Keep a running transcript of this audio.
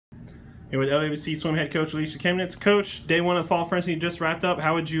Here with LWC swim head coach Alicia Chemnitz. Coach, day one of fall frenzy just wrapped up.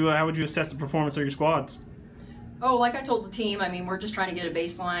 How would you assess the performance of your squads? Oh, like I told the team, I mean, we're just trying to get a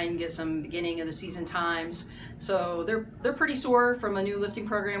baseline, get some beginning of the season times. So they're pretty sore from a new lifting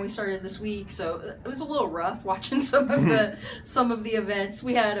program we started this week. So it was a little rough watching some of the events.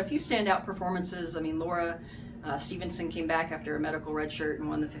 We had a few standout performances. I mean, Laura Stevenson came back after a medical red shirt and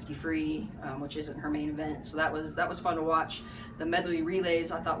won the 50 free, which isn't her main event. So that was fun to watch. The medley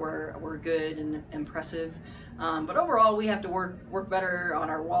relays I thought were good and impressive. But overall, we have to work better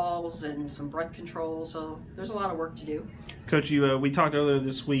on our walls and some breath control. So there's a lot of work to do. Coach, we talked earlier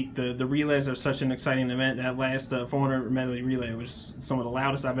this week. The relays are such an exciting event. That last 400 medley relay was some of the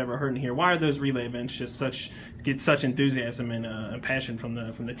loudest I've ever heard in here. Why are those relay events just get such enthusiasm and passion from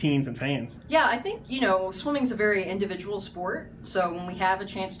the teams and fans? Yeah, I think swimming's a very individual sport. So when we have a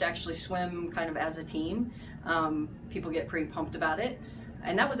chance to actually swim kind of as a team, people get pretty pumped about it.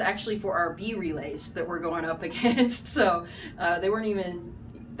 And that was actually for our B relays that we're going up against. So they weren't even,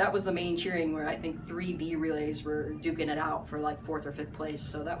 that was the main cheering, where I think 3 B relays were duking it out for like 4th or 5th place.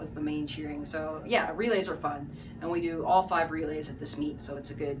 So that was the main cheering. So yeah, relays are fun. And we do all 5 relays at this meet. So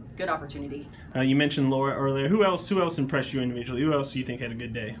it's a good opportunity. You mentioned Laura earlier. Who else impressed you individually? Who else do you think had a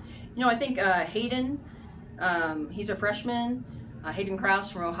good day? I think Hayden, he's a freshman. Hayden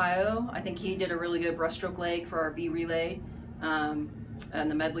Krause from Ohio. I think he did a really good breaststroke leg for our B relay.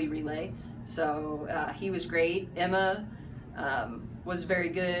 And the medley relay, so he was great. Emma was very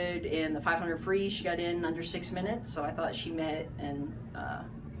good in the 500 free. She got in under 6 minutes, so I thought she met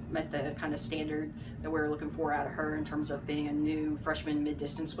the kind of standard that we were looking for out of her in terms of being a new freshman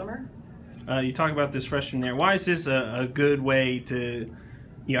mid-distance swimmer. You talk about this freshman there. Why is this a good way to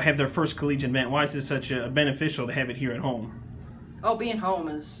have their first collegiate event? Why is this such a beneficial to have it here at home? Oh, being home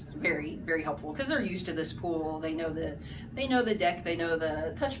is very, very helpful because they're used to this pool. They know the deck, they know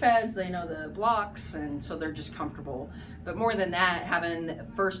the touch pads, they know the blocks, and so they're just comfortable. But more than that, having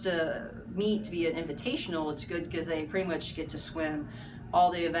first meet to be an invitational, it's good because they pretty much get to swim all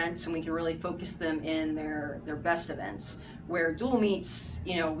the events, and we can really focus them in their best events. Where dual meets,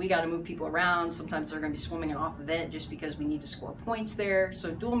 we got to move people around. Sometimes they're going to be swimming an off event just because we need to score points there.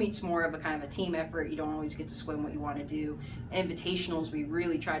 So dual meets more of a kind of a team effort. You don't always get to swim what you want to do. Invitationals, we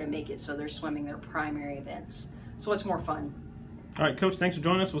really try to make it so they're swimming their primary events. So it's more fun. All right, Coach, thanks for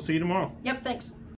joining us. We'll see you tomorrow. Yep, thanks.